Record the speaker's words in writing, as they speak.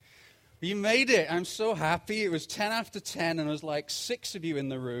You made it. I'm so happy. It was 10 after 10, and there was like 6 of you in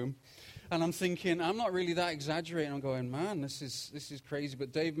the room. And I'm thinking, I'm not really that exaggerating. I'm going, man, this is crazy.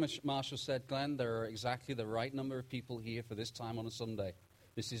 But Dave Marshall said, Glenn, there are exactly the right number of people here for this time on a Sunday.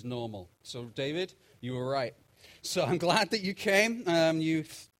 This is normal. So, David, you were right. So I'm glad that you came.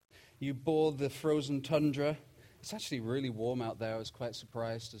 You bore the frozen tundra. It's actually really warm out there. I was quite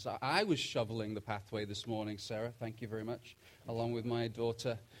surprised. As I was shoveling the pathway this morning, Sarah, thank you very much, along with my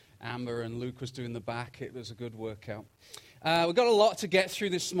daughter Amber, and Luke was doing the back. It was a good workout. We've got a lot to get through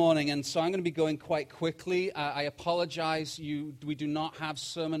this morning, and so I'm going to be going quite quickly. I apologize. We do not have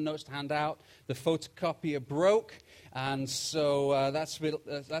sermon notes to hand out. The photocopier broke, and so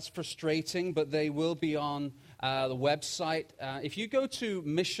that's frustrating, but they will be on the website. If you go to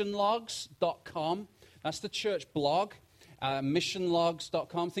missionlogs.com, that's the church blog,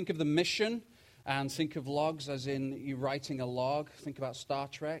 missionlogs.com. Think of the mission and think of logs as in you writing a log. Think about Star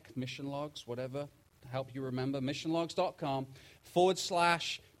Trek, mission logs, whatever, to help you remember.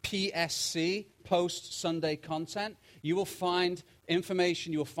 missionlogs.com/PSC, post Sunday content. You will find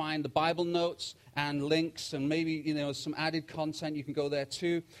information, you will find the Bible notes and links and maybe, some added content. You can go there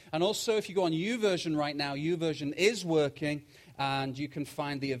too. And also, if you go on YouVersion right now, YouVersion is working, and you can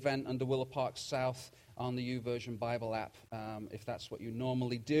find the event under Willow Park South on the YouVersion Bible app, if that's what you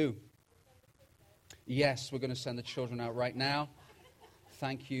normally do. Yes, we're going to send the children out right now.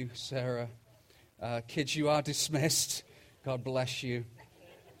 Thank you, Sarah. Kids, you are dismissed. God bless you.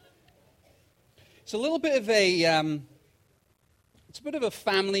 It's a little bit of a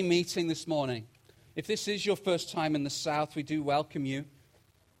family meeting this morning. If this is your first time in the South, we do welcome you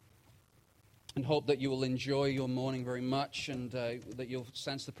and hope that you will enjoy your morning very much and that you'll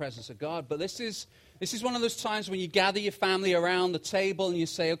sense the presence of God. But this is one of those times when you gather your family around the table and you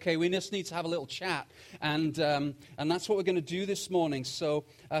say, okay, we just need to have a little chat. And that's what we're going to do this morning. So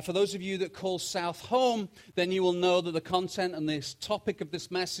for those of you that call South home, then you will know that the content and this topic of this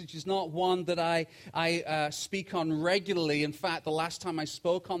message is not one that I speak on regularly. In fact, the last time I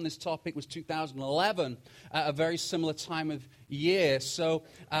spoke on this topic was 2011, at a very similar time of year. So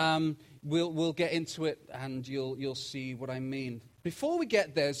we'll get into it and you'll see what I mean. Before we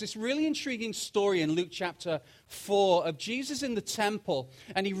get there, there's this really intriguing story in Luke chapter 4 of Jesus in the temple,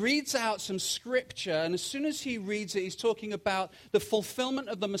 and he reads out some scripture, and as soon as he reads it, he's talking about the fulfillment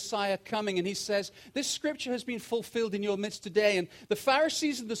of the Messiah coming, and he says, this scripture has been fulfilled in your midst today, and the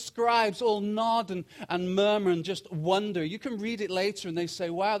Pharisees and the scribes all nod and murmur and just wonder. You can read it later, and they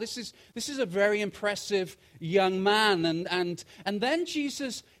say, wow, this is a very impressive young man, and then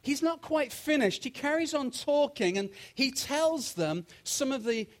Jesus, he's not quite finished. He carries on talking, and he tells them some of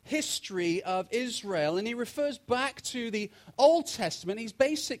the history of Israel, and he refers back to the Old Testament. He's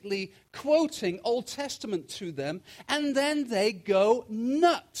basically quoting Old Testament to them, and then they go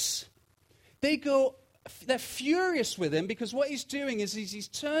nuts. They're furious with him because what he's doing is he's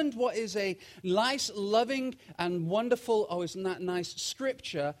turned what is a nice, loving, and wonderful, oh, isn't that nice,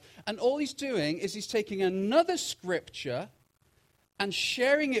 scripture, and all he's doing is he's taking another scripture and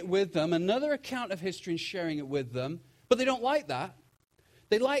sharing it with them, another account of history and sharing it with them, but they don't like that.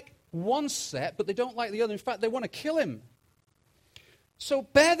 They like one set, but they don't like the other. In fact, they want to kill him. So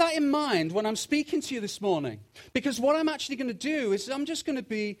bear that in mind when I'm speaking to you this morning, because what I'm actually going to do is I'm just going to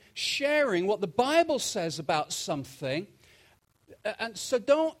be sharing what the Bible says about something. And so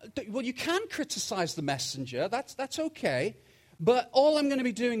you can criticize the messenger, that's okay, but all I'm going to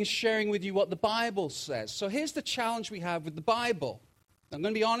be doing is sharing with you what the Bible says. So here's the challenge we have with the Bible. I'm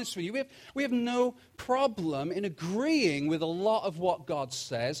going to be honest with you. We have no problem in agreeing with a lot of what God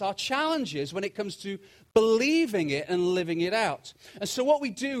says. Our challenge is when it comes to believing it and living it out. And so what we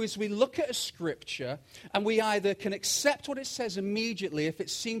do is we look at a scripture and we either can accept what it says immediately if it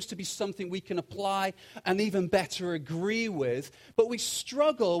seems to be something we can apply and even better agree with, but we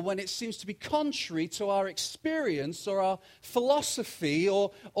struggle when it seems to be contrary to our experience or our philosophy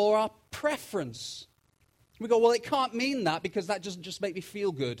or our preference. We go, well, it can't mean that because that doesn't just make me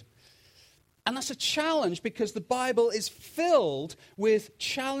feel good. And that's a challenge because the Bible is filled with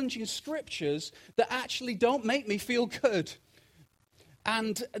challenging scriptures that actually don't make me feel good.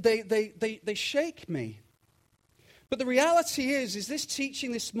 And they shake me. But the reality is this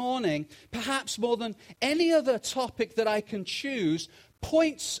teaching this morning, perhaps more than any other topic that I can choose,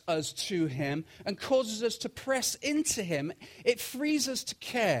 points us to him and causes us to press into him. It frees us to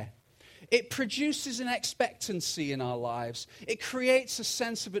care. It produces an expectancy in our lives. It creates a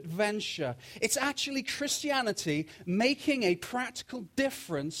sense of adventure. It's actually Christianity making a practical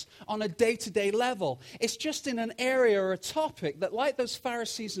difference on a day-to-day level. It's just in an area or a topic that, like those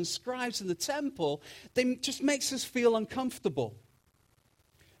Pharisees and scribes in the temple, they just makes us feel uncomfortable.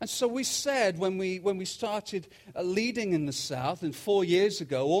 And so we said when we started leading in the South, and 4 years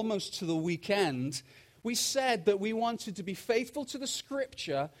ago, almost to the weekend, we said that we wanted to be faithful to the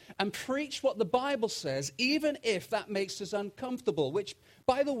Scripture and preach what the Bible says, even if that makes us uncomfortable, which,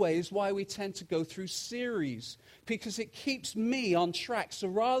 by the way, is why we tend to go through series, because it keeps me on track. So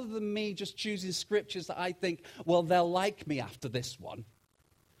rather than me just choosing scriptures that I think, well, they'll like me after this one,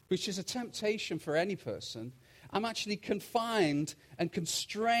 which is a temptation for any person, I'm actually confined and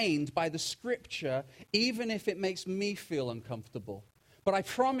constrained by the Scripture, even if it makes me feel uncomfortable. But I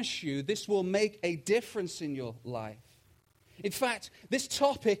promise you, this will make a difference in your life. In fact, this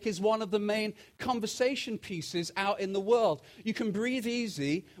topic is one of the main conversation pieces out in the world. You can breathe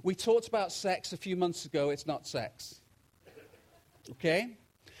easy. We talked about sex a few months ago. It's not sex. Okay?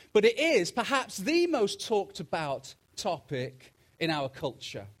 But it is perhaps the most talked about topic in our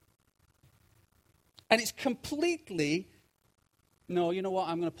culture. And it's completely, no, you know what,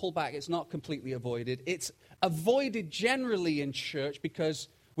 I'm going to pull back. It's not completely avoided. It's avoided generally in church because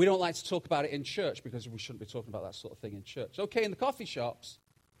we don't like to talk about it in church because we shouldn't be talking about that sort of thing in church. Okay, in the coffee shops,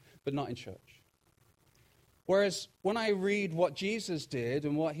 but not in church. Whereas when I read what Jesus did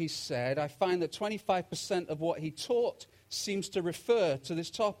and what he said, I find that 25% of what he taught seems to refer to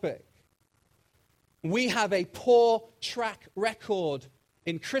this topic. We have a poor track record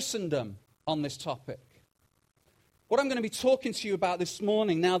in Christendom on this topic. What I'm going to be talking to you about this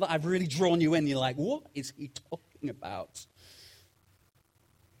morning, now that I've really drawn you in, you're like, what is he talking about?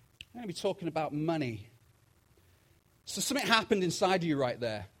 I'm going to be talking about money. So something happened inside you right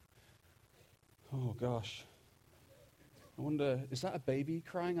there. Oh, gosh. I wonder, is that a baby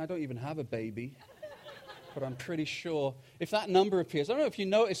crying? I don't even have a baby. But I'm pretty sure. If that number appears, I don't know if you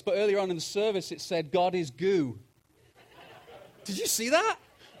noticed, but earlier on in the service it said, God is goo. Did you see that?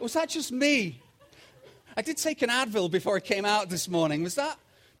 Or was that just me? I did take an Advil before I came out this morning.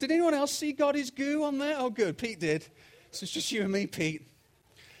 Did anyone else see God is goo on there? Oh, good. Pete did. So it's just you and me, Pete.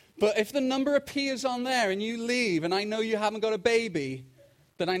 But if the number appears on there and you leave and I know you haven't got a baby,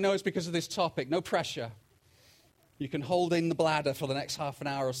 then I know it's because of this topic. No pressure. You can hold in the bladder for the next half an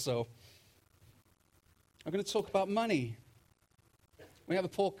hour or so. I'm going to talk about money. We have a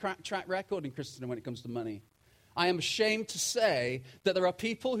poor track record in Christendom when it comes to money. I am ashamed to say that there are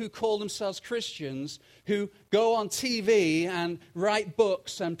people who call themselves Christians who go on TV and write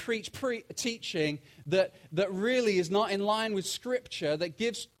books and preach teaching that really is not in line with Scripture, that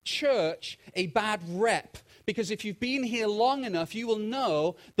gives church a bad rep. Because if you've been here long enough, you will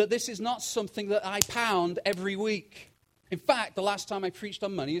know that this is not something that I pound every week. In fact, the last time I preached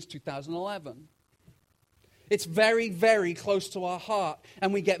on money is 2011. It's very, very close to our heart,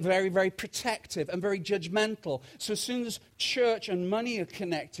 and we get very, very protective and very judgmental. So as soon as church and money are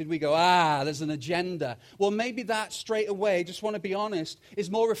connected, we go, there's an agenda. Well, maybe that straight away, just want to be honest,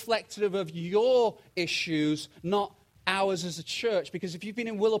 is more reflective of your issues, not ours as a church. Because if you've been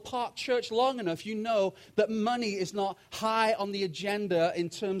in Willow Park Church long enough, you know that money is not high on the agenda in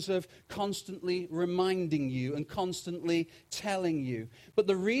terms of constantly reminding you and constantly telling you. But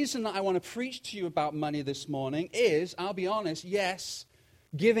the reason that I want to preach to you about money this morning is, I'll be honest, yes,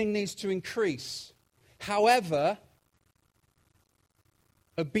 giving needs to increase. However,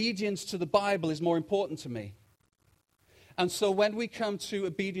 obedience to the Bible is more important to me. And so when we come to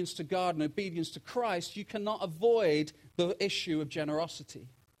obedience to God and obedience to Christ, you cannot avoid the issue of generosity.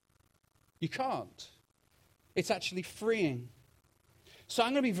 You can't. It's actually freeing. So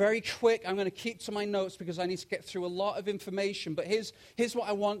I'm going to be very quick. I'm going to keep to my notes because I need to get through a lot of information. But here's what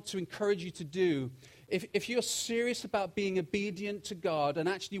I want to encourage you to do. If you're serious about being obedient to God and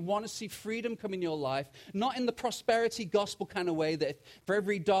actually want to see freedom come in your life, not in the prosperity gospel kind of way that for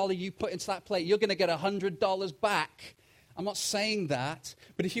every dollar you put into that plate, you're going to get $100 back. I'm not saying that,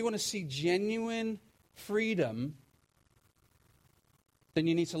 but if you want to see genuine freedom, then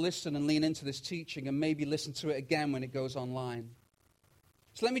you need to listen and lean into this teaching and maybe listen to it again when it goes online.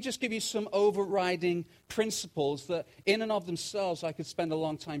 So let me just give you some overriding principles that in and of themselves I could spend a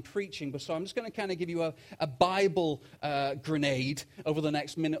long time preaching, but so I'm just going to kind of give you a Bible grenade over the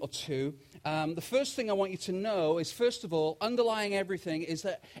next minute or two. The first thing I want you to know is, first of all, underlying everything is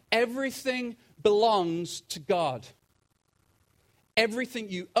that everything belongs to God. Everything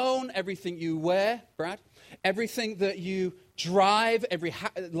you own, everything you wear, Brad, everything that you drive,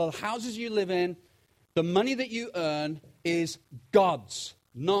 the houses you live in, the money that you earn is God's,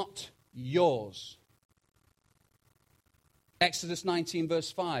 not yours. Exodus 19,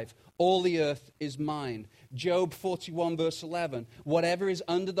 verse 5, all the earth is mine. Job 41, verse 11, whatever is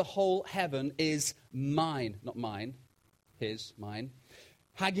under the whole heaven is mine. Not mine, his, mine.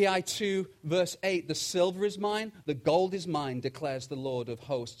 Haggai 2, verse 8, the silver is mine, the gold is mine, declares the Lord of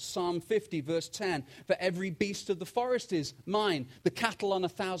hosts. Psalm 50, verse 10, for every beast of the forest is mine, the cattle on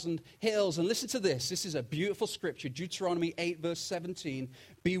 1,000 hills. And listen to this. This is a beautiful scripture. Deuteronomy 8, verse 17.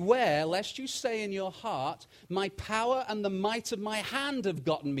 Beware lest you say in your heart, my power and the might of my hand have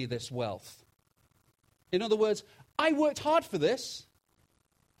gotten me this wealth. In other words, I worked hard for this.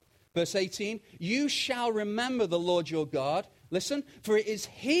 Verse 18, you shall remember the Lord your God. Listen, for it is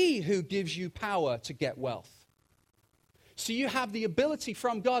he who gives you power to get wealth. So you have the ability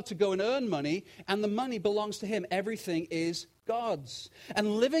from God to go and earn money, and the money belongs to him. Everything is God's.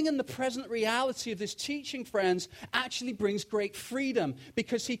 And living in the present reality of this teaching, friends, actually brings great freedom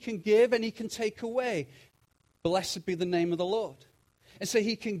because he can give and he can take away. Blessed be the name of the Lord. And so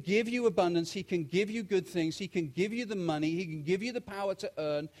he can give you abundance, he can give you good things, he can give you the money, he can give you the power to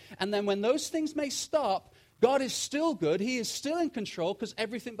earn. And then when those things may stop, God is still good, he is still in control because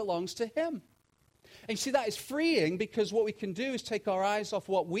everything belongs to him. And you see, that is freeing because what we can do is take our eyes off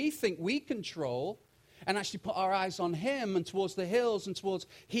what we think we control and actually put our eyes on him and towards the hills and towards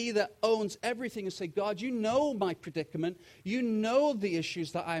he that owns everything and say, God, you know my predicament. You know the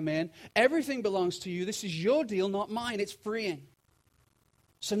issues that I'm in. Everything belongs to you. This is your deal, not mine. It's freeing.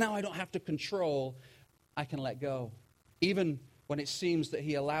 So now I don't have to control. I can let go. Even when it seems that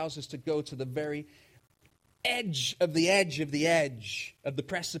he allows us to go to the very edge of the edge of the edge, of the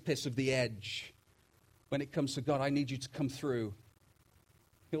precipice of the edge. When it comes to God, I need you to come through.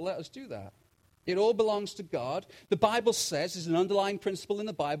 He'll let us do that. It all belongs to God. The Bible says, there's an underlying principle in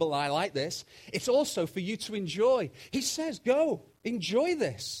the Bible, and I like this. It's also for you to enjoy. He says, go, enjoy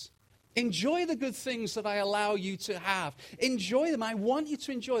this. Enjoy the good things that I allow you to have. Enjoy them. I want you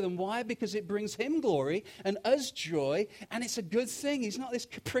to enjoy them. Why? Because it brings him glory and us joy, and it's a good thing. He's not this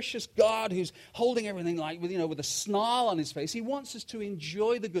capricious God who's holding everything like, with a snarl on his face. He wants us to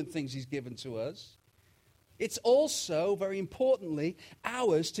enjoy the good things he's given to us. It's also, very importantly,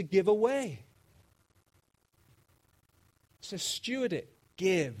 ours to give away. So steward it.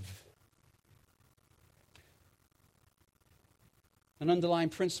 Give. An underlying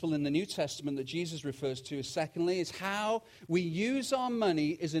principle in the New Testament that Jesus refers to is, secondly, is how we use our money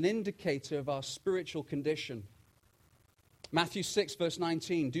is an indicator of our spiritual condition. Matthew 6, verse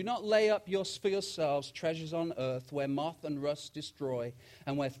 19, do not lay up for yourselves treasures on earth where moth and rust destroy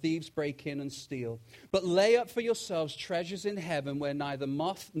and where thieves break in and steal. But lay up for yourselves treasures in heaven where neither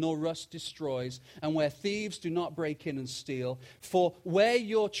moth nor rust destroys and where thieves do not break in and steal. For where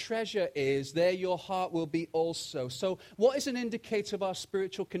your treasure is, there your heart will be also. So what is an indicator of our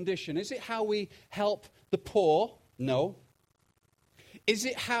spiritual condition? Is it how we help the poor? No. Is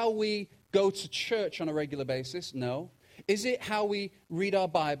it how we go to church on a regular basis? No. Is it how we read our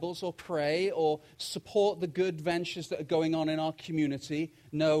Bibles or pray or support the good ventures that are going on in our community?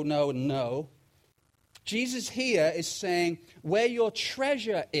 No, no, no. Jesus here is saying where your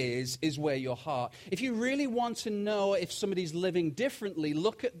treasure is where your heart. If you really want to know if somebody's living differently,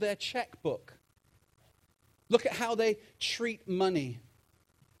 look at their checkbook. Look at how they treat money.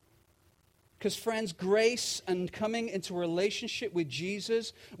 Because, friends, grace and coming into a relationship with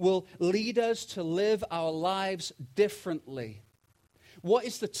Jesus will lead us to live our lives differently. What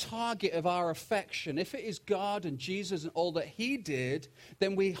is the target of our affection? If it is God and Jesus and all that he did,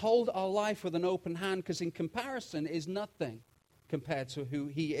 then we hold our life with an open hand, because in comparison is nothing compared to who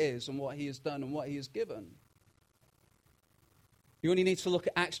he is and what he has done and what he has given. You only need to look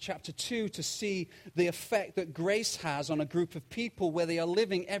at Acts chapter 2 to see the effect that grace has on a group of people where they are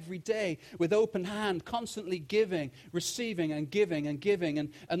living every day with open hand, constantly giving, receiving and giving and giving.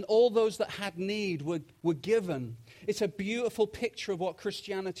 And all those that had need were given. It's a beautiful picture of what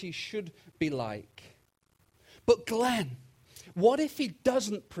Christianity should be like. But Glenn, what if he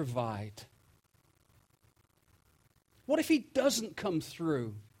doesn't provide? What if he doesn't come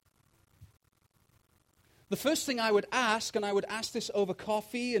through? The first thing I would ask, and I would ask this over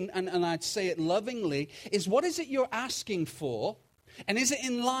coffee, and I'd say it lovingly, is what is it you're asking for? And is it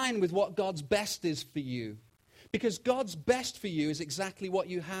in line with what God's best is for you? Because God's best for you is exactly what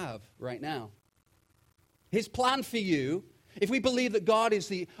you have right now. His plan for you, if we believe that God is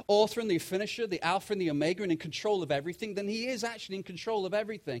the author and the finisher, the Alpha and the Omega, and in control of everything, then he is actually in control of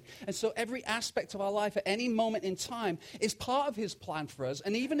everything. And so every aspect of our life at any moment in time is part of his plan for us.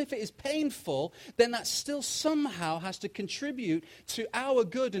 And even if it is painful, then that still somehow has to contribute to our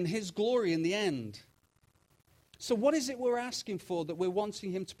good and his glory in the end. So what is it we're asking for that we're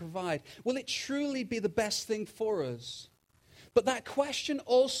wanting him to provide? Will it truly be the best thing for us? But that question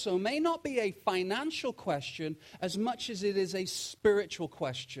also may not be a financial question as much as it is a spiritual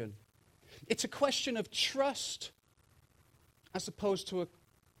question. It's a question of trust as opposed to a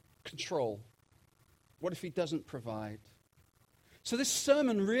control? What if he doesn't provide? So this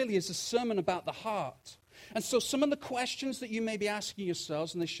sermon really is a sermon about the heart. And so some of the questions that you may be asking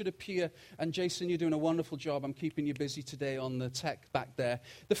yourselves, and they should appear, and Jason, you're doing a wonderful job. I'm keeping you busy today on the tech back there.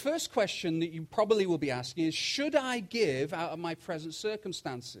 The first question that you probably will be asking is, should I give out of my present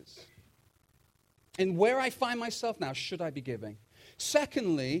circumstances? And where I find myself now, should I be giving?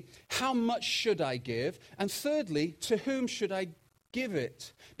 Secondly, how much should I give? And thirdly, to whom should I give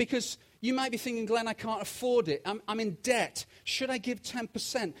it? Because you might be thinking, Glenn, I can't afford it. I'm in debt. Should I give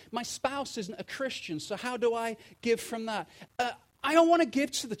 10%? My spouse isn't a Christian, so how do I give from that? I don't want to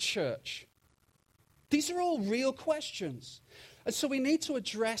give to the church. These are all real questions. And so we need to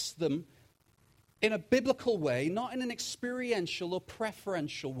address them in a biblical way, not in an experiential or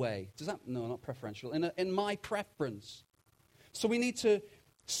preferential way. No, not preferential. In my preference. So we need to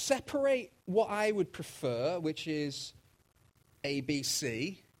separate what I would prefer, which is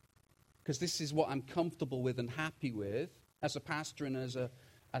ABC, because this is what I'm comfortable with and happy with as a pastor and as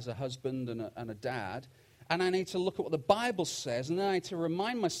a husband and a dad. And I need to look at what the Bible says, and then I need to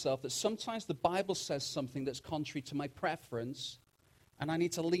remind myself that sometimes the Bible says something that's contrary to my preference, and I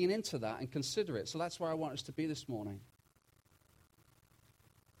need to lean into that and consider it. So that's where I want us to be this morning.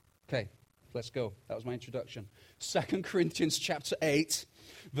 Okay, let's go. That was my introduction. 2 Corinthians chapter 8,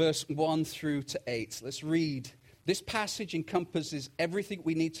 verse 1 through to 8. Let's read. This passage encompasses everything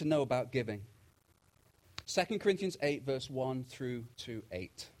we need to know about giving. 2 Corinthians 8, verse 1 through to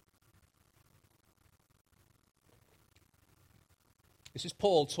 8. This is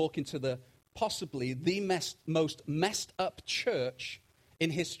Paul talking to possibly the most messed up church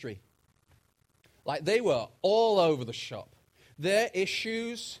in history. Like, they were all over the shop. Their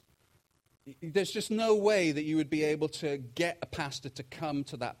issues, there's just no way that you would be able to get a pastor to come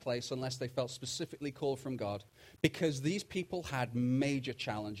to that place unless they felt specifically called from God, because these people had major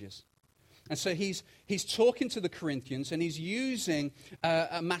challenges. And so he's talking to the Corinthians, and he's using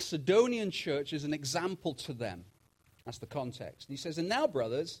a Macedonian church as an example to them. That's the context. And he says, and now,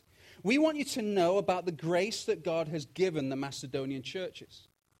 brothers, we want you to know about the grace that God has given the Macedonian churches.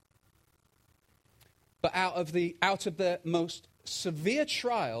 But out of the most severe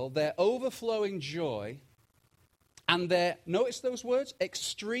trial, their overflowing joy and their, notice those words,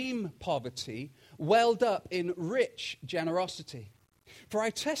 extreme poverty, welled up in rich generosity. For I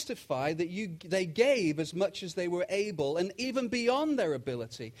testify that they gave as much as they were able, and even beyond their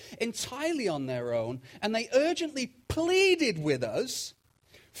ability, entirely on their own, and they urgently pleaded with us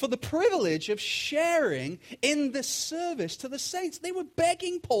for the privilege of sharing in this service to the saints. They were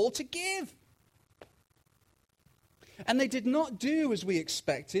begging Paul to give. And they did not do as we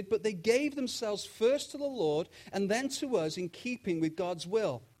expected, but they gave themselves first to the Lord and then to us in keeping with God's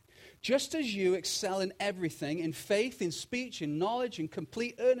will. Just as you excel in everything, in faith, in speech, in knowledge, in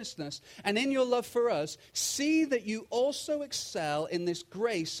complete earnestness, and in your love for us, see that you also excel in this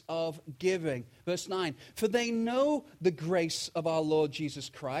grace of giving. Verse 9, for they know the grace of our Lord Jesus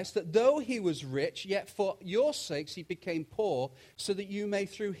Christ, that though he was rich, yet for your sakes he became poor, so that you may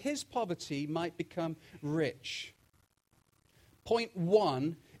through his poverty might become rich. Point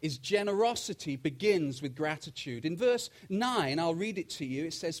 1 is generosity begins with gratitude. In verse 9, I'll read it to you.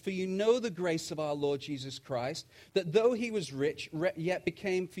 It says, for you know the grace of our Lord Jesus Christ, that though he was rich, yet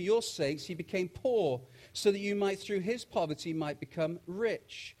became, for your sakes, he became poor, so that you might through his poverty might become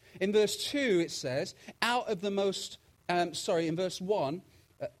rich. In verse 2, it says, in verse 1,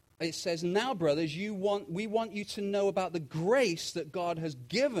 it says, now, brothers, we want you to know about the grace that God has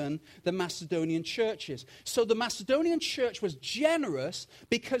given the Macedonian churches. So the Macedonian church was generous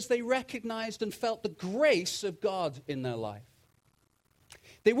because they recognized and felt the grace of God in their life.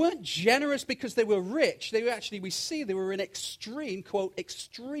 They weren't generous because they were rich. They were in extreme, quote,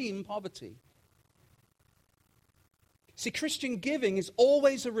 extreme poverty. See, Christian giving is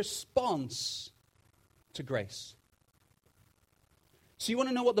always a response to grace. So you want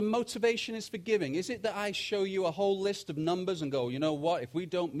to know what the motivation is for giving? Is it that I show you a whole list of numbers and go, you know what, if we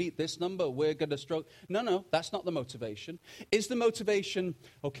don't meet this number, we're going to struggle? No, that's not the motivation. Is the motivation,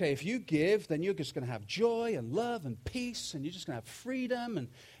 okay, if you give, then you're just going to have joy and love and peace, and you're just going to have freedom? And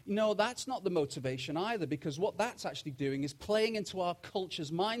no, that's not the motivation either, because what that's actually doing is playing into our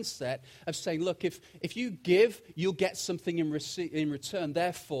culture's mindset of saying, look, if you give, you'll get something in return,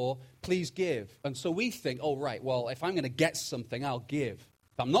 therefore, please give. And so we think, oh, right, well, if I'm going to get something, I'll give.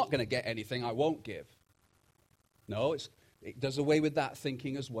 If I'm not going to get anything, I won't give. No, it does away with that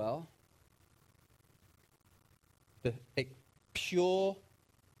thinking as well. The pure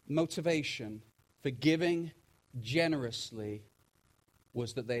motivation for giving generously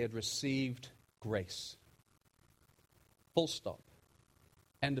was that they had received grace. Full stop.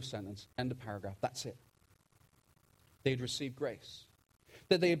 End of sentence, end of paragraph. That's it. They'd received grace.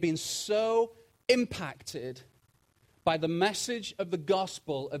 That they had been so impacted by the message of the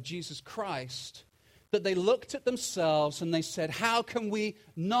gospel of Jesus Christ that they looked at themselves and they said, how can we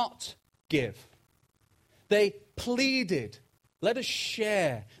not give? They pleaded, let us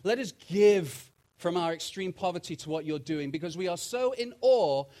share, let us give from our extreme poverty to what you're doing, because we are so in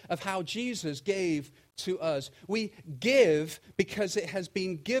awe of how Jesus gave to us. We give because it has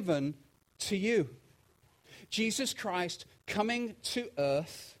been given to you. Jesus Christ coming to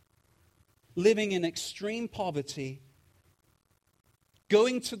earth, living in extreme poverty,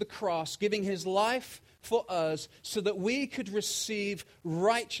 going to the cross, giving his life for us so that we could receive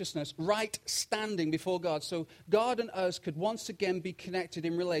righteousness, right standing before God. So God and us could once again be connected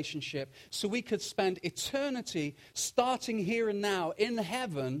in relationship, so we could spend eternity starting here and now in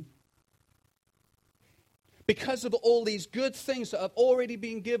heaven. Because of all these good things that have already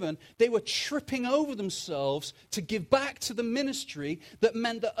been given, they were tripping over themselves to give back to the ministry that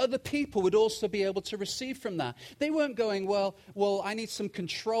meant that other people would also be able to receive from that. They weren't going, well, I need some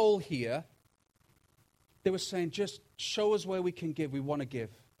control here. They were saying, just show us where we can give. We want to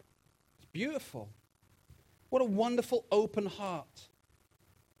give. It's beautiful. What a wonderful open heart.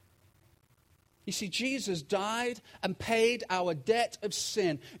 You see, Jesus died and paid our debt of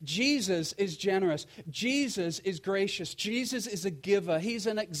sin. Jesus is generous. Jesus is gracious. Jesus is a giver. He's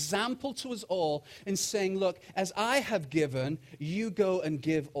an example to us all in saying, look, as I have given, you go and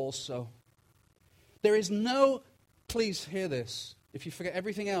give also. There is no, please hear this, if you forget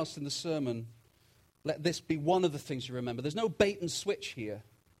everything else in the sermon, let this be one of the things you remember. There's no bait and switch here.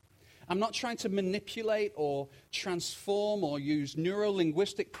 I'm not trying to manipulate or transform or use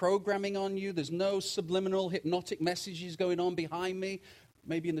neuro-linguistic programming on you. There's no subliminal hypnotic messages going on behind me.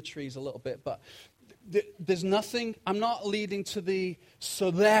 Maybe in the trees a little bit, but there's nothing. I'm not leading to the,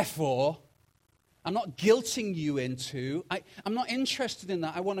 so therefore, I'm not guilting you into. I'm not interested in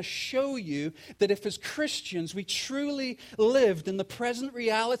that. I want to show you that if as Christians we truly lived in the present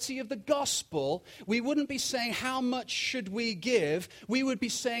reality of the gospel, we wouldn't be saying how much should we give. We would be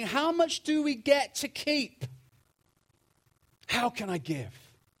saying how much do we get to keep? How can I give?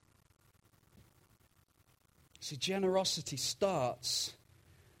 See, generosity starts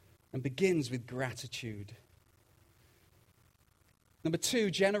and begins with gratitude. Number 2,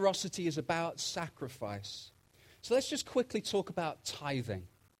 generosity is about sacrifice. So let's just quickly talk about tithing.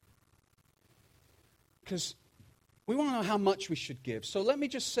 Because we want to know how much we should give. So let me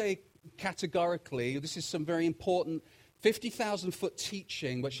just say categorically, this is some very important 50,000-foot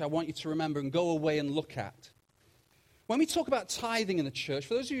teaching which I want you to remember and go away and look at. When we talk about tithing in the church,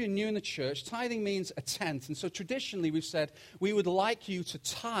 for those of you who are new in the church, tithing means a tenth. And so traditionally we've said we would like you to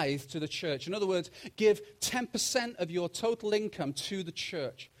tithe to the church. In other words, give 10% of your total income to the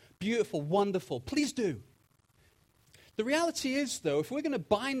church. Beautiful, wonderful. Please do. The reality is, though, if we're going to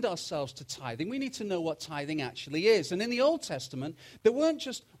bind ourselves to tithing, we need to know what tithing actually is. And in the Old Testament, there weren't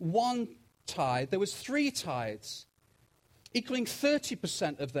just one tithe, there was 3 tithes, equaling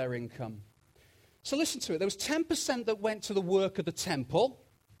 30% of their income. So listen to it. There was 10% that went to the work of the temple,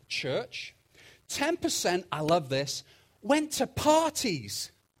 the church. 10%, I love this, went to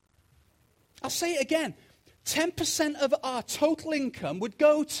parties. I'll say it again. 10% of our total income would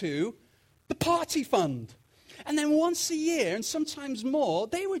go to the party fund. And then once a year, and sometimes more,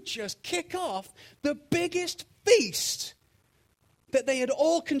 they would just kick off the biggest feast that they had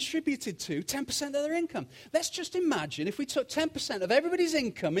all contributed to, 10% of their income. Let's just imagine if we took 10% of everybody's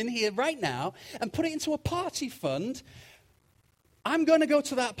income in here right now and put it into a party fund. I'm going to go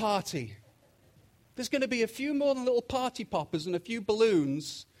to that party. There's going to be a few more than little party poppers and a few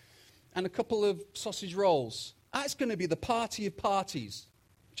balloons and a couple of sausage rolls. That's going to be the party of parties.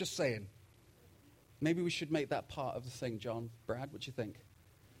 Just saying. Maybe we should make that part of the thing, John. Brad, what do you think?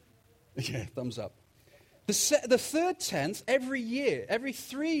 Yeah, thumbs up. The third tenth, every year, every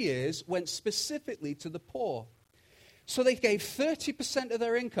 3 years, went specifically to the poor. So they gave 30% of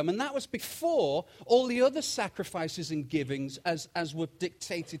their income, and that was before all the other sacrifices and givings as were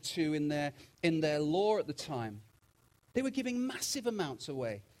dictated to in their law at the time. They were giving massive amounts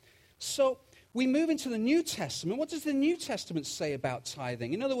away. So we move into the New Testament. What does the New Testament say about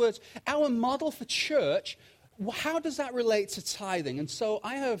tithing? In other words, our model for church, how does that relate to tithing? And so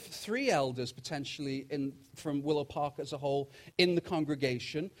I have 3 elders potentially from Willow Park as a whole in the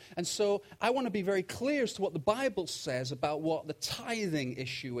congregation. And so I want to be very clear as to what the Bible says about what the tithing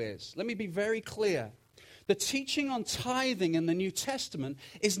issue is. Let me be very clear. The teaching on tithing in the New Testament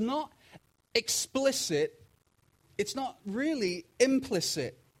is not explicit. It's not really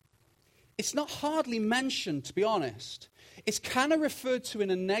implicit. It's not hardly mentioned, to be honest. It's kind of referred to in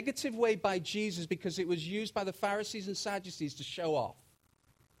a negative way by Jesus because it was used by the Pharisees and Sadducees to show off.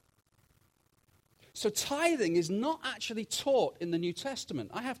 So tithing is not actually taught in the New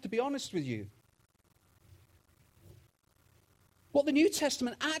Testament. I have to be honest with you. What the New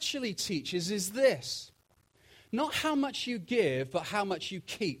Testament actually teaches is this. Not how much you give, but how much you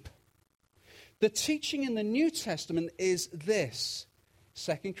keep. The teaching in the New Testament is this.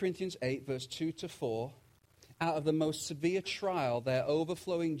 2 Corinthians 8, verse 2 to 4. Out of the most severe trial, their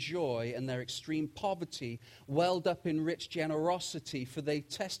overflowing joy and their extreme poverty welled up in rich generosity, for they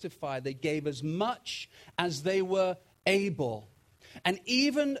testify they gave as much as they were able, and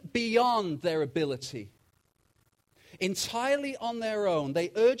even beyond their ability. Entirely on their own, they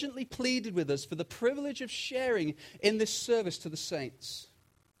urgently pleaded with us for the privilege of sharing in this service to the saints.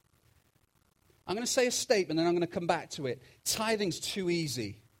 I'm going to say a statement and I'm going to come back to it. Tithing's too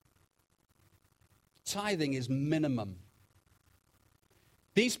easy. Tithing is minimum.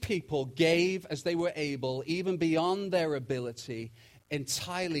 These people gave as they were able, even beyond their ability,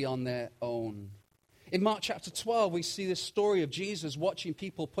 entirely on their own. In Mark chapter 12, we see this story of Jesus watching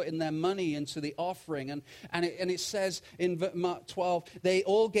people putting their money into the offering. And it says in Mark 12, they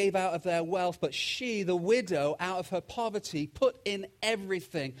all gave out of their wealth, but she, the widow, out of her poverty, put in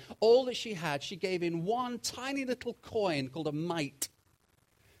everything. All that she had, she gave in one tiny little coin called a mite.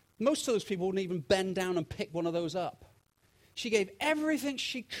 Most of those people wouldn't even bend down and pick one of those up. She gave everything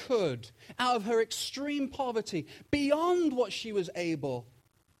she could out of her extreme poverty, beyond what she was able.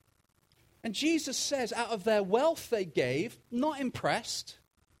 And Jesus says out of their wealth they gave, not impressed.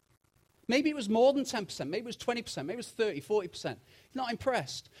 Maybe it was more than 10%, maybe it was 20%, maybe it was 30, 40%. Not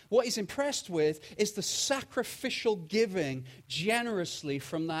impressed. What he's impressed with is the sacrificial giving generously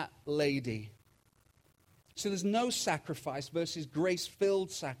from that lady. So there's no sacrifice versus grace-filled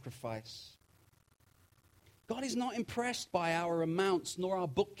sacrifice. God is not impressed by our amounts nor our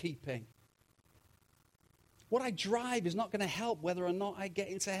bookkeeping. What I drive is not going to help whether or not I get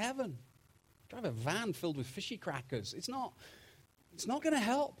into heaven. Drive a van filled with fishy crackers. It's not going to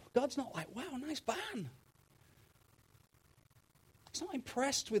help. God's not like, wow, nice van. He's not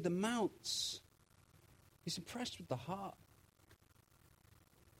impressed with amounts. He's impressed with the heart.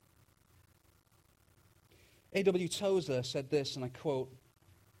 A.W. Tozer said this, and I quote,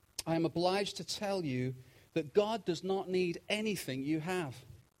 I am obliged to tell you that God does not need anything you have.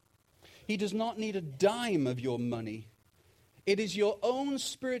 He does not need a dime of your money. It is your own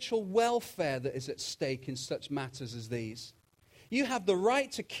spiritual welfare that is at stake in such matters as these. You have the right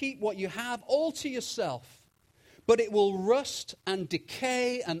to keep what you have all to yourself, but it will rust and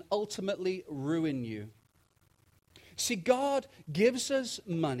decay and ultimately ruin you. See, God gives us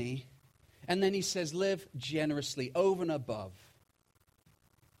money, and then he says, live generously over and above.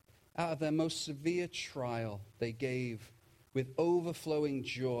 Out of their most severe trial, they gave with overflowing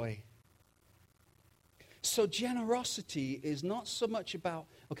joy. So generosity is not so much about,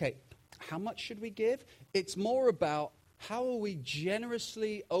 okay, how much should we give? It's more about how are we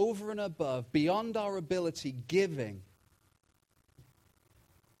generously over and above, beyond our ability, giving.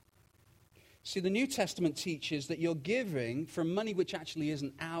 See, the New Testament teaches that your giving from money which actually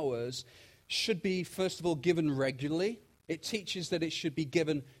isn't ours should be, first of all, given regularly. It teaches that it should be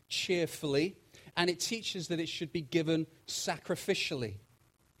given cheerfully. And it teaches that it should be given sacrificially.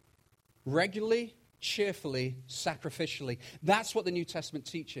 Regularly, cheerfully, sacrificially. That's what the New Testament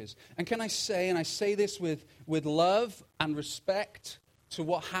teaches. And can I say, and I say this with love and respect to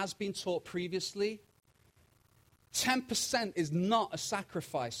what has been taught previously, 10% is not a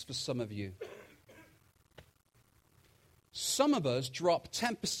sacrifice for some of you. Some of us drop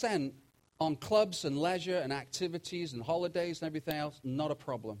 10% on clubs and leisure and activities and holidays and everything else, not a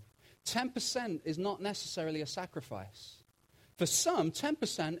problem. 10% is not necessarily a sacrifice. For some,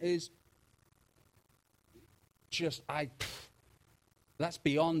 10% is just, that's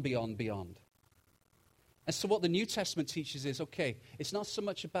beyond. And so what the New Testament teaches is, okay, it's not so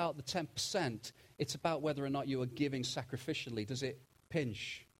much about the 10%, it's about whether or not you are giving sacrificially. Does it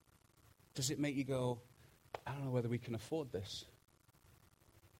pinch? Does it make you go, I don't know whether we can afford this?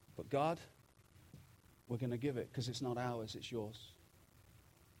 But God, we're going to give it because it's not ours, it's yours.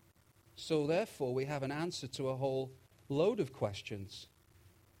 So therefore, we have an answer to a whole load of questions.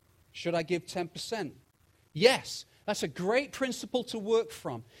 Should I give 10%? Yes, that's a great principle to work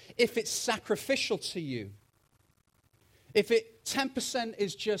from. If it's sacrificial to you, if 10%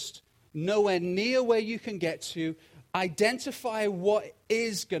 is just nowhere near where you can get to, identify what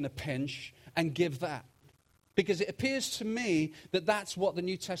is going to pinch and give that. Because it appears to me that that's what the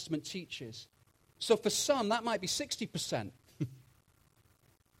New Testament teaches. So for some, that might be 60%. Do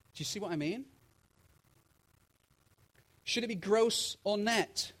you see what I mean? Should it be gross or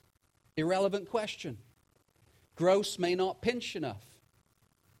net? Irrelevant question. Gross may not pinch enough.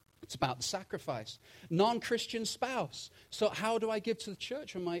 It's about the sacrifice. Non-Christian spouse. So how do I give to the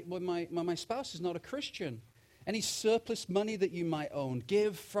church when my spouse is not a Christian? Any surplus money that you might own,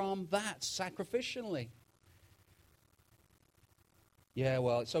 give from that sacrificially. Yeah,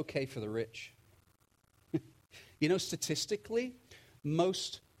 well, it's okay for the rich. You know, statistically,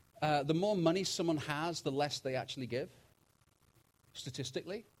 the more money someone has, the less they actually give.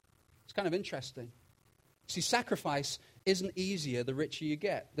 Statistically. It's kind of interesting. See, sacrifice isn't easier the richer you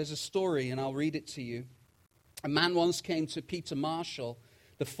get. There's a story, and I'll read it to you. A man once came to Peter Marshall,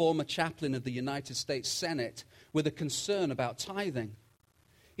 the former chaplain of the United States Senate, with a concern about tithing.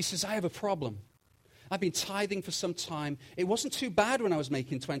 He says, I have a problem. I've been tithing for some time. It wasn't too bad when I was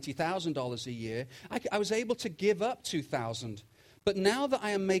making $20,000 a year. I was able to give up $2,000. But now that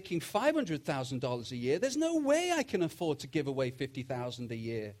I am making $500,000 a year, there's no way I can afford to give away $50,000 a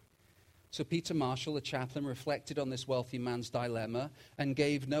year. So Peter Marshall, the chaplain, reflected on this wealthy man's dilemma and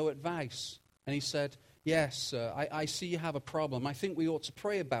gave no advice. And he said, yes, sir, I see you have a problem. I think we ought to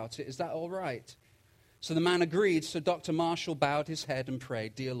pray about it. Is that all right? So the man agreed. So Dr. Marshall bowed his head and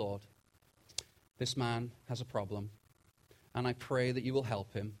prayed, Dear Lord, this man has a problem, and I pray that you will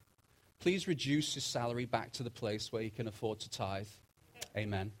help him. Please reduce his salary back to the place where he can afford to tithe.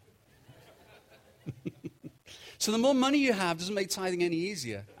 Amen. So the more money you have doesn't make tithing any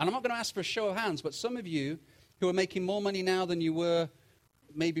easier. And I'm not going to ask for a show of hands, but some of you who are making more money now than you were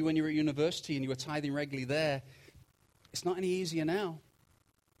maybe when you were at university and you were tithing regularly there, it's not any easier now.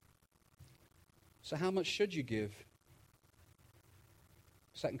 So how much should you give?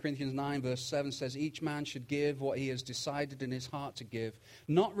 2 Corinthians 9 verse 7 says, each man should give what he has decided in his heart to give,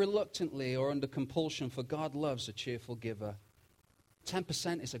 not reluctantly or under compulsion, for God loves a cheerful giver.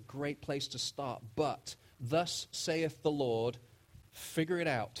 10% is a great place to start, but thus saith the Lord, figure it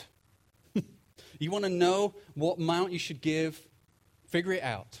out. You want to know what amount you should give? Figure it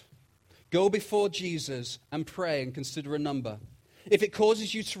out. Go before Jesus and pray and consider a number. If it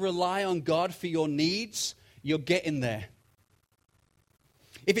causes you to rely on God for your needs, you're getting there.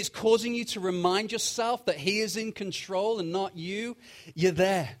 If it's causing you to remind yourself that He is in control and not you, you're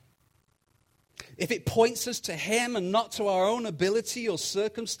there. If it points us to Him and not to our own ability or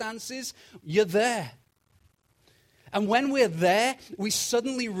circumstances, you're there. And when we're there, we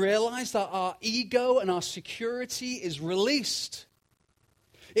suddenly realize that our ego and our security is released.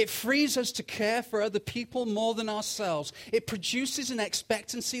 It frees us to care for other people more than ourselves. It produces an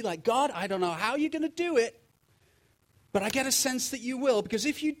expectancy like, God, I don't know how you're going to do it, but I get a sense that you will, because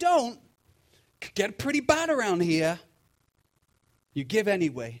if you don't, it could get pretty bad around here. You give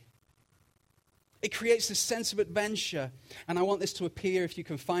anyway. It creates this sense of adventure. And I want this to appear, if you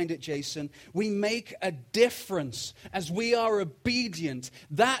can find it, Jason. We make a difference as we are obedient.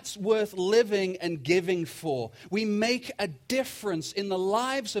 That's worth living and giving for. We make a difference in the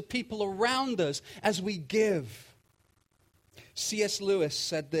lives of people around us as we give. C.S. Lewis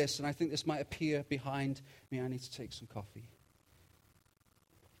said this, and I think this might appear behind me. I need to take some coffee.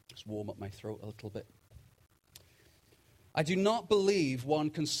 Just warm up my throat a little bit. I do not believe one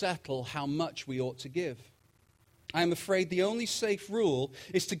can settle how much we ought to give. I am afraid the only safe rule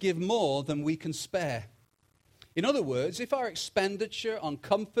is to give more than we can spare. In other words, if our expenditure on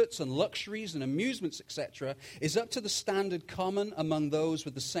comforts and luxuries and amusements, etc., is up to the standard common among those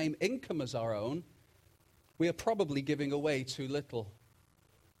with the same income as our own, we are probably giving away too little.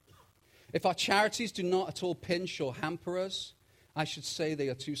 If our charities do not at all pinch or hamper us, I should say they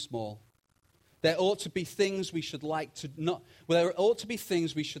are too small. There ought to be things we should like to not. Well, there ought to be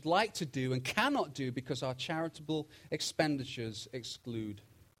things we should like to do and cannot do because our charitable expenditures exclude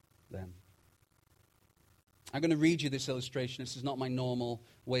them. I'm going to read you this illustration. This is not my normal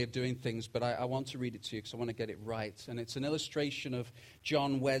way of doing things, but I want to read it to you because I want to get it right. And it's an illustration of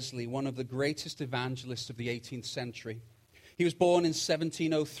John Wesley, one of the greatest evangelists of the 18th century. He was born in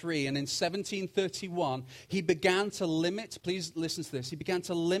 1703, and in 1731, he began to limit, please listen to this, he began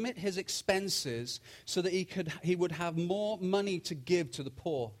to limit his expenses so that he would have more money to give to the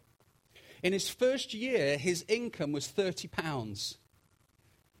poor. In his first year, his income was £30.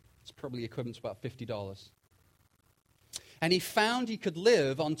 It's probably equivalent to about $50. And he found he could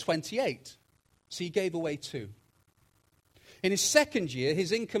live on 28, so he gave away 2. In his second year,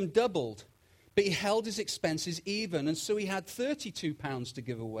 his income doubled. But he held his expenses even, and so he had £32 to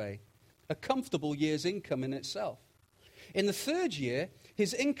give away, a comfortable year's income in itself. In the third year,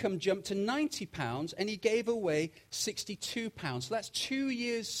 his income jumped to £90, and he gave away £62. So that's 2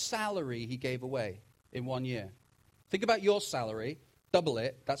 years' salary he gave away in 1 year. Think about your salary double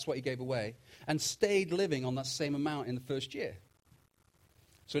it, that's what he gave away, and stayed living on that same amount in the first year.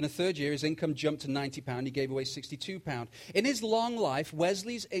 So in the third year, his income jumped to £90. He gave away £62. In his long life,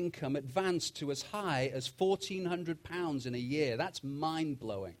 Wesley's income advanced to as high as £1,400 in a year. That's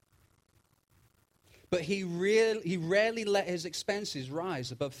mind-blowing. But he rarely let his expenses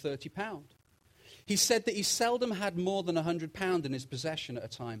rise above £30. He said that he seldom had more than £100 in his possession at a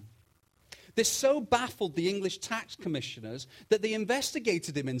time. This so baffled the English tax commissioners that they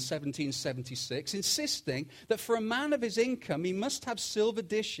investigated him in 1776, insisting that for a man of his income, he must have silver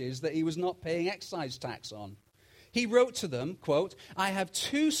dishes that he was not paying excise tax on. He wrote to them, quote, "I have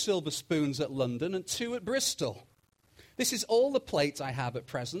 2 silver spoons at London and 2 at Bristol. This is all the plate I have at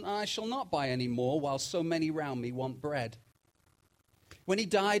present, and I shall not buy any more while so many round me want bread." When he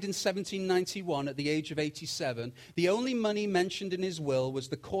died in 1791 at the age of 87, the only money mentioned in his will was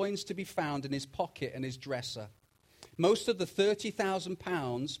the coins to be found in his pocket and his dresser. Most of the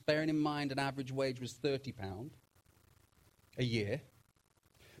 £30,000, bearing in mind an average wage was £30 a year,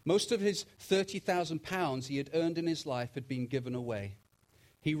 most of his £30,000 he had earned in his life had been given away.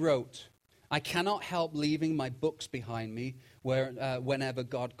 He wrote, "I cannot help leaving my books behind me whenever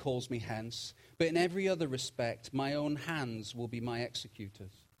God calls me hence, but in every other respect, my own hands will be my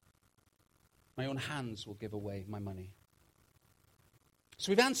executors. My own hands will give away my money."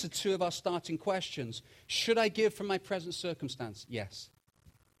 So we've answered 2 of our starting questions. Should I give from my present circumstance? Yes.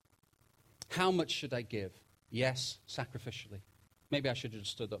 How much should I give? Yes, sacrificially. Maybe I should have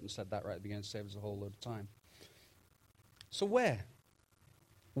just stood up and said that right at the beginning to save us a whole load of time. So where?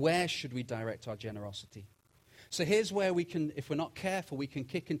 Where should we direct our generosity? So here's where we can, if we're not careful, we can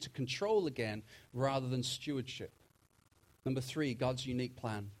kick into control again rather than stewardship. Number 3, God's unique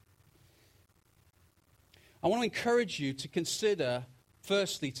plan. I want to encourage you to consider,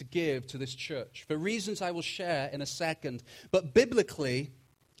 firstly, to give to this church for reasons I will share in a second. But biblically,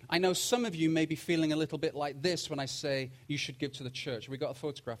 I know some of you may be feeling a little bit like this when I say you should give to the church. We got a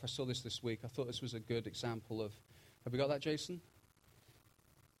photograph. I saw this week. I thought this was a good example of, have we got that, Jason?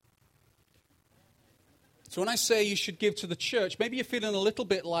 So when I say you should give to the church, maybe you're feeling a little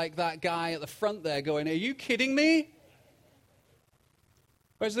bit like that guy at the front there going, "Are you kidding me?"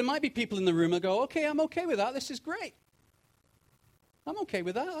 Whereas there might be people in the room that go, "Okay, I'm okay with that. This is great. I'm okay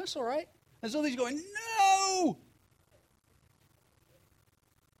with that. That's all right." There's others going, "No!"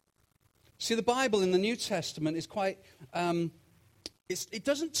 See, the Bible in the New Testament is quite... it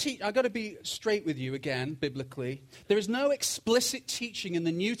doesn't teach... I've got to be straight with you again, biblically. There is no explicit teaching in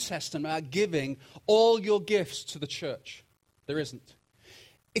the New Testament about giving all your gifts to the church. There isn't.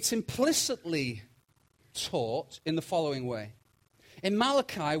 It's implicitly taught in the following way. In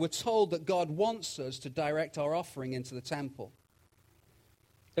Malachi, we're told that God wants us to direct our offering into the temple.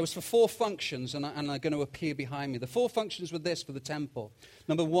 There was for 4 functions, and they're going to appear behind me. The 4 functions were this for the temple.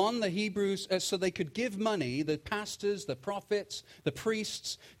 Number 1, the Hebrews, so they could give money, the pastors, the prophets, the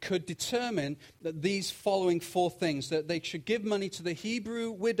priests, could determine that these following 4 things, that they should give money to the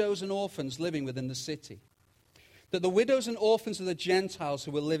Hebrew widows and orphans living within the city. That the widows and orphans of the Gentiles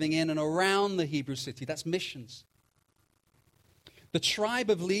who were living in and around the Hebrew city, that's missions. The tribe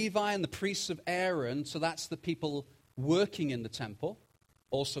of Levi and the priests of Aaron, so that's the people working in the temple,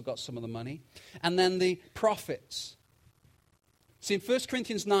 also got some of the money. And then the prophets. See, in 1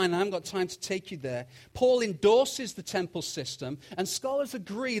 Corinthians 9, I haven't got time to take you there, Paul endorses the temple system, and scholars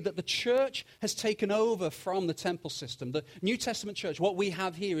agree that the church has taken over from the temple system. The New Testament church, what we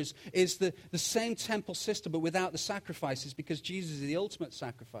have here is the same temple system, but without the sacrifices, because Jesus is the ultimate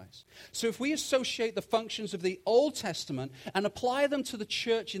sacrifice. So if we associate the functions of the Old Testament and apply them to the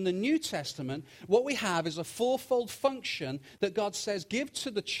church in the New Testament, what we have is a 4-fold function that God says, give to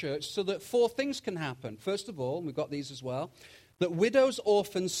the church so that 4 things can happen. First of all, and we've got these as well, that widows,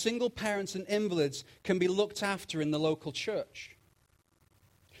 orphans, single parents, and invalids can be looked after in the local church.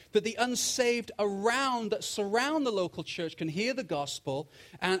 That the unsaved that surround the local church can hear the gospel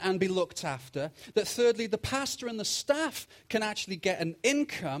and be looked after. That thirdly, the pastor and the staff can actually get an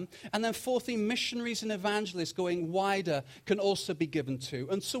income. And then fourthly, missionaries and evangelists going wider can also be given to.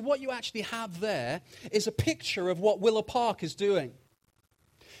 And so what you actually have there is a picture of what Willow Park is doing.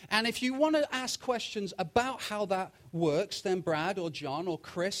 And if you want to ask questions about how that works, then Brad or John or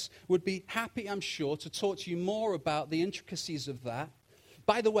Chris would be happy, I'm sure, to talk to you more about the intricacies of that.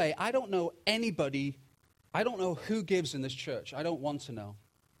 By the way, I don't know who gives in this church. I don't want to know.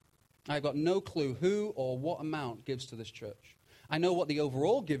 I've got no clue who or what amount gives to this church. I know what the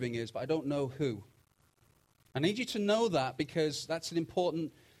overall giving is, but I don't know who. I need you to know that because that's an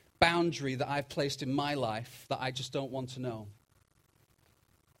important boundary that I've placed in my life that I just don't want to know.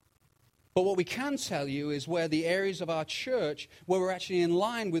 But what we can tell you is where the areas of our church where we're actually in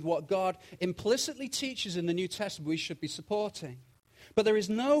line with what God implicitly teaches in the New Testament we should be supporting. But there is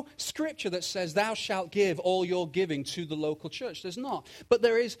no scripture that says, thou shalt give all your giving to the local church. There's not. But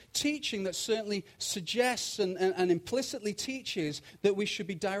there is teaching that certainly suggests and implicitly teaches that we should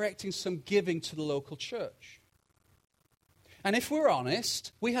be directing some giving to the local church. And if we're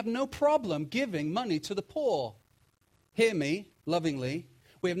honest, we have no problem giving money to the poor. Hear me, lovingly.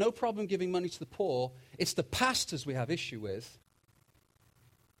 We have no problem giving money to the poor. It's the pastors we have issue with.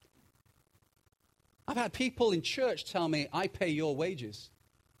 I've had people in church tell me, I pay your wages.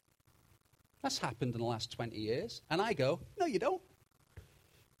 That's happened in the last 20 years. And I go, no, you don't.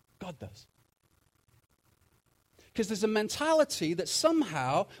 God does. Because there's a mentality that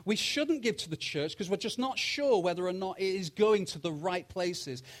somehow we shouldn't give to the church because we're just not sure whether or not it is going to the right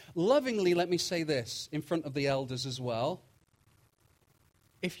places. Lovingly, let me say this in front of the elders as well.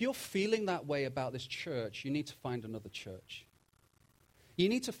 If you're feeling that way about this church, you need to find another church. You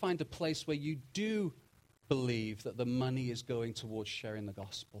need to find a place where you do believe that the money is going towards sharing the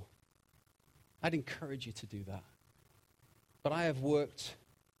gospel. I'd encourage you to do that. But I have worked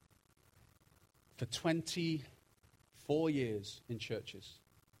for 24 years in churches.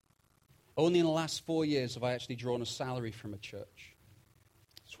 Only in the last 4 years have I actually drawn a salary from a church.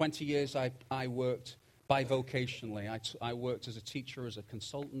 20 years I worked bivocationally. I worked as a teacher, as a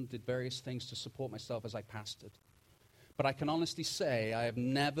consultant, did various things to support myself as I pastored. But I can honestly say I have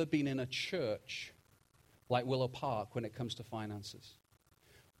never been in a church like Willow Park when it comes to finances.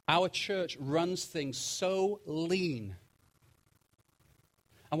 Our church runs things so lean.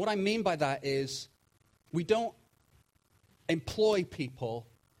 And what I mean by that is we don't employ people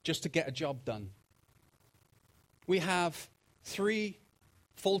just to get a job done. We have 3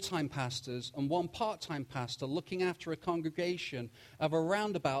 full-time pastors and 1 part-time pastor looking after a congregation of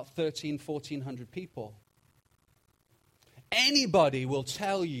around about 1,400 people. Anybody will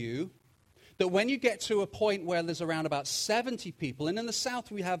tell you that when you get to a point where there's around about 70 people, and in the South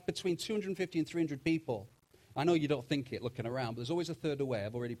we have between 250 and 300 people. I know you don't think it looking around, but there's always a third away.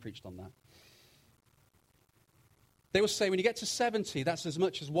 I've already preached on that. They will say when you get to 70, that's as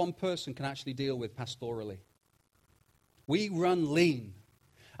much as one person can actually deal with pastorally. We run lean.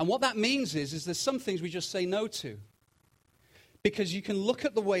 And what that means is there's some things we just say no to. Because you can look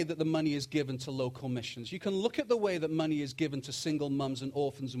at the way that the money is given to local missions. You can look at the way that money is given to single mums and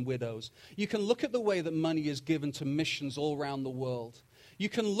orphans and widows. You can look at the way that money is given to missions all around the world. You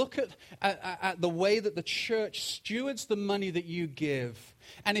can look at the way that the church stewards the money that you give.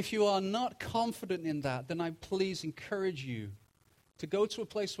 And if you are not confident in that, then I please encourage you to go to a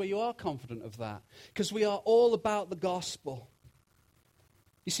place where you are confident of that. Because we are all about the gospel.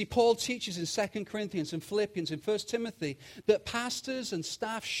 You see, Paul teaches in 2 Corinthians and Philippians and 1 Timothy that pastors and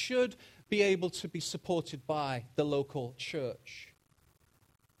staff should be able to be supported by the local church.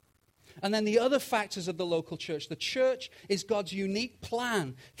 And then the other factors of the local church. The church is God's unique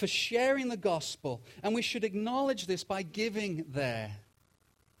plan for sharing the gospel, and we should acknowledge this by giving there.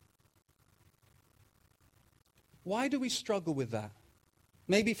 Why do we struggle with that?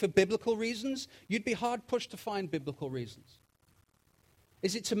 Maybe for biblical reasons? You'd be hard-pushed to find biblical reasons.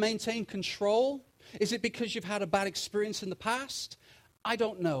 Is it to maintain control? Is it because you've had a bad experience in the past? I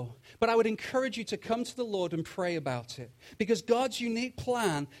don't know. But I would encourage you to come to the Lord and pray about it. Because God's unique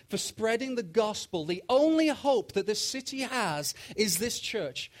plan for spreading the gospel, the only hope that this city has is this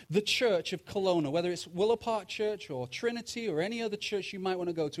church, the Church of Kelowna. Whether it's Willow Park Church or Trinity or any other church you might want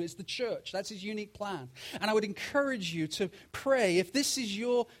to go to, it's the church. That's his unique plan. And I would encourage you to pray. If this is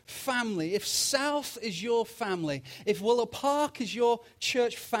your family, if South is your family, if Willow Park is your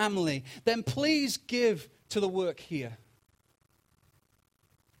church family, then please give to the work here.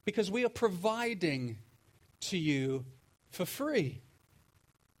 Because we are providing to you for free.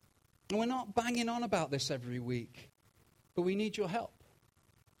 And we're not banging on about this every week, but we need your help.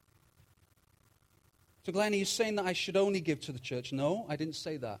 So Glenn, are you saying that I should only give to the church? No, I didn't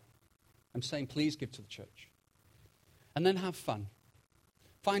say that. I'm saying please give to the church. And then have fun.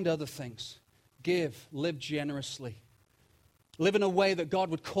 Find other things. Give. Live generously. Live in a way that God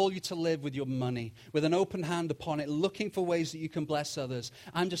would call you to live with your money, with an open hand upon it, looking for ways that you can bless others.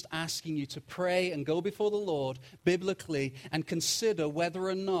 I'm just asking you to pray and go before the Lord biblically and consider whether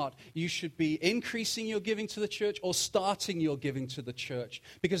or not you should be increasing your giving to the church or starting your giving to the church.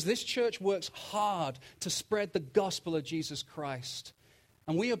 Because this church works hard to spread the gospel of Jesus Christ.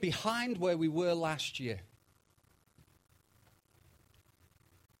 And we are behind where we were last year.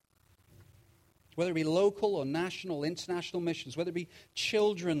 whether it be local or national, international missions, whether it be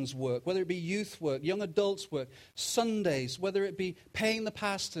children's work, whether it be youth work, young adults work, Sundays, whether it be paying the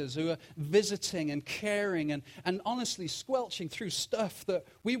pastors who are visiting and caring and honestly squelching through stuff that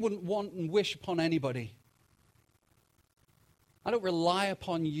we wouldn't want and wish upon anybody. I don't rely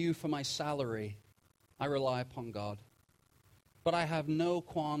upon you for my salary. I rely upon God. But I have no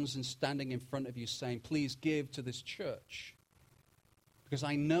qualms in standing in front of you saying, please give to this church. Because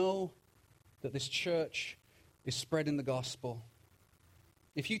I know that this church is spreading the gospel.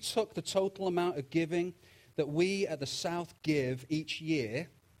 If you took the total amount of giving that we at the South give each year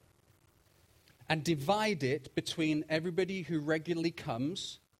and divide it between everybody who regularly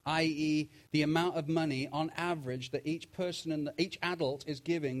comes, i.e. the amount of money on average that each person and each adult is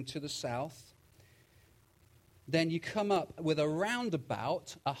giving to the South, then you come up with around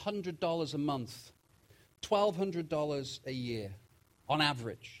about $100 a month, $1,200 a year on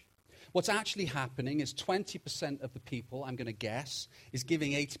average. What's actually happening is 20% of the people, I'm going to guess, is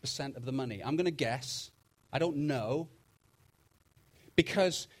giving 80% of the money. I'm going to guess. I don't know.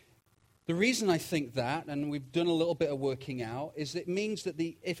 Because the reason I think that, and we've done a little bit of working out, is it means that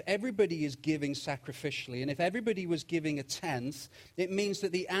if everybody is giving sacrificially, and if everybody was giving a tenth, it means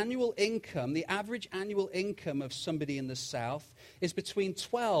that the annual income, the average annual income of somebody in the South is between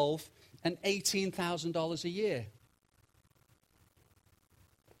 $12,000 and $18,000 a year.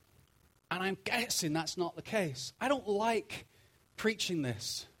 And I'm guessing that's not the case. I don't like preaching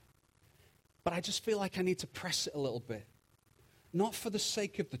this, but I just feel like I need to press it a little bit. Not for the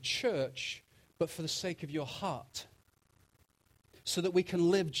sake of the church, but for the sake of your heart. So that we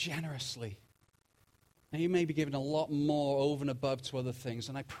can live generously. Now, you may be giving a lot more over and above to other things,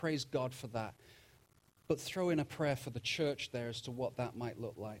 and I praise God for that. But throw in a prayer for the church there as to what that might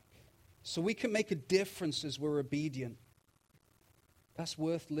look like. So we can make a difference as we're obedient. That's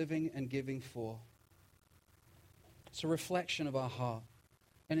worth living and giving for. It's a reflection of our heart,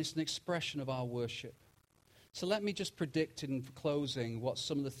 and it's an expression of our worship. So let me just predict in closing what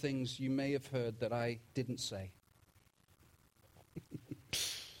some of the things you may have heard that I didn't say.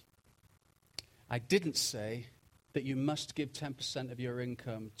 I didn't say that you must give 10% of your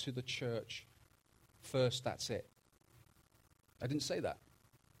income to the church first, that's it. I didn't say that.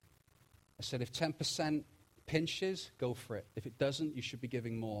 I said if 10% pinches, go for it. If it doesn't, you should be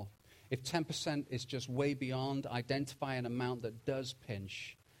giving more. If 10% is just way beyond, identify an amount that does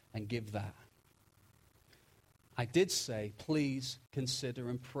pinch and give that. I did say, please consider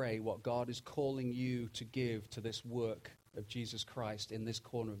and pray what God is calling you to give to this work of Jesus Christ in this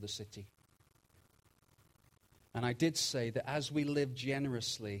corner of the city. And I did say that as we live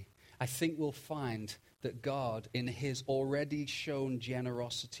generously, I think we'll find that God, in his already shown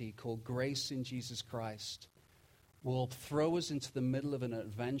generosity called grace in Jesus Christ, will throw us into the middle of an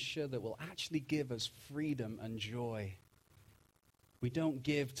adventure that will actually give us freedom and joy. We don't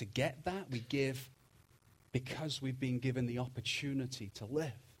give to get that, we give because we've been given the opportunity to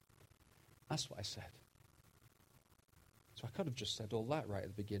live. That's what I said. So I could have just said all that right at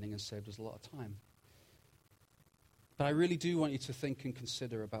the beginning and saved us a lot of time. But I really do want you to think and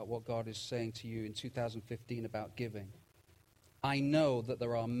consider about what God is saying to you in 2015 about giving. I know that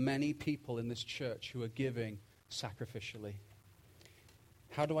there are many people in this church who are giving sacrificially.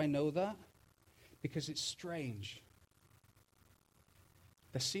 How do I know that? Because it's strange.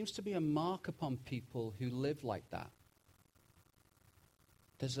 There seems to be a mark upon people who live like that.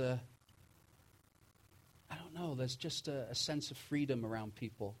 There's just a sense of freedom around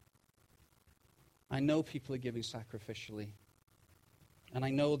people. I know people are giving sacrificially. And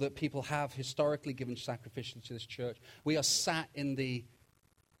I know that people have historically given sacrificially to this church. We are sat in the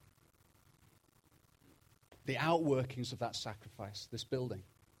outworkings of that sacrifice, this building.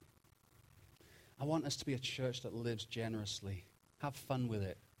 I want us to be a church that lives generously. Have fun with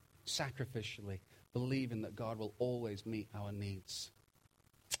it, sacrificially, believing that God will always meet our needs.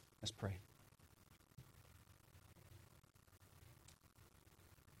 Let's pray.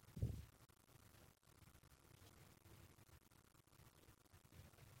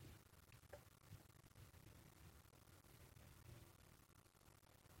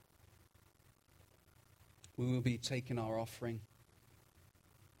 We will be taking our offering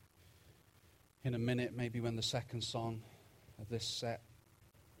in a minute, maybe when the second song of this set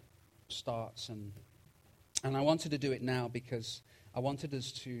starts. And I wanted to do it now because I wanted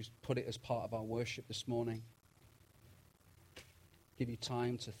us to put it as part of our worship this morning. Give you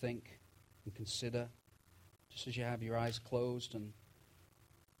time to think and consider, just as you have your eyes closed, and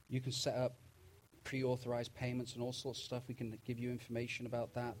you can set up pre-authorized payments and all sorts of stuff. We can give you information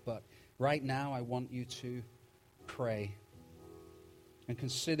about that. But right now, I want you to pray and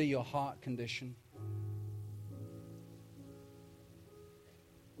consider your heart condition.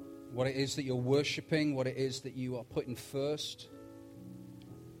 What it is that you're worshiping, what it is that you are putting first.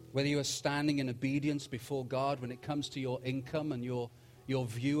 Whether you are standing in obedience before God when it comes to your income and your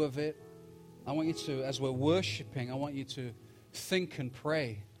view of it. I want you to, as we're worshiping, I want you to think and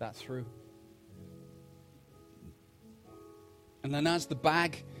pray that through. And then as the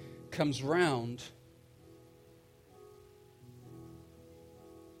bag comes round,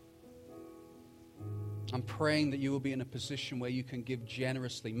 I'm praying that you will be in a position where you can give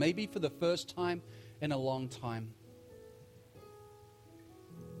generously, maybe for the first time in a long time.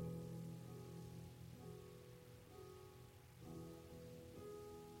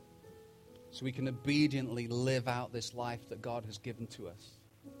 So we can obediently live out this life that God has given to us.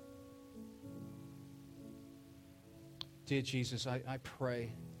 Dear Jesus, I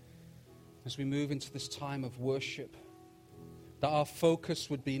pray as we move into this time of worship that our focus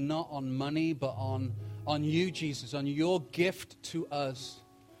would be not on money but on you, Jesus, on your gift to us,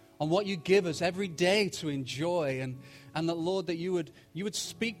 on what you give us every day to enjoy, and that, Lord, that you would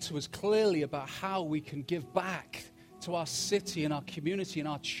speak to us clearly about how we can give back to our city and our community and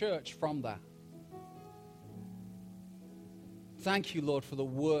our church from that. Thank you, Lord, for the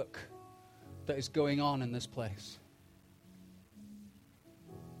work that is going on in this place.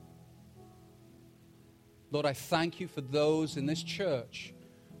 Lord, I thank you for those in this church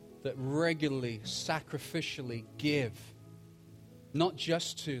that regularly, sacrificially give, not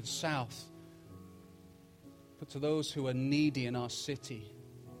just to the south, but to those who are needy in our city.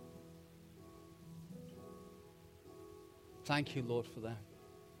 Thank you, Lord, for that.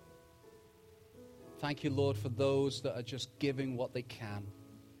 Thank you, Lord, for those that are just giving what they can.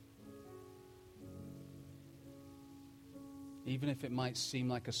 Even if it might seem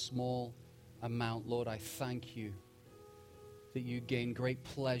like a small amount, Lord, I thank you that you gain great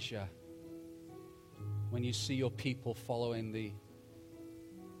pleasure when you see your people following the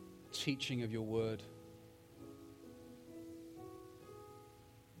teaching of your word.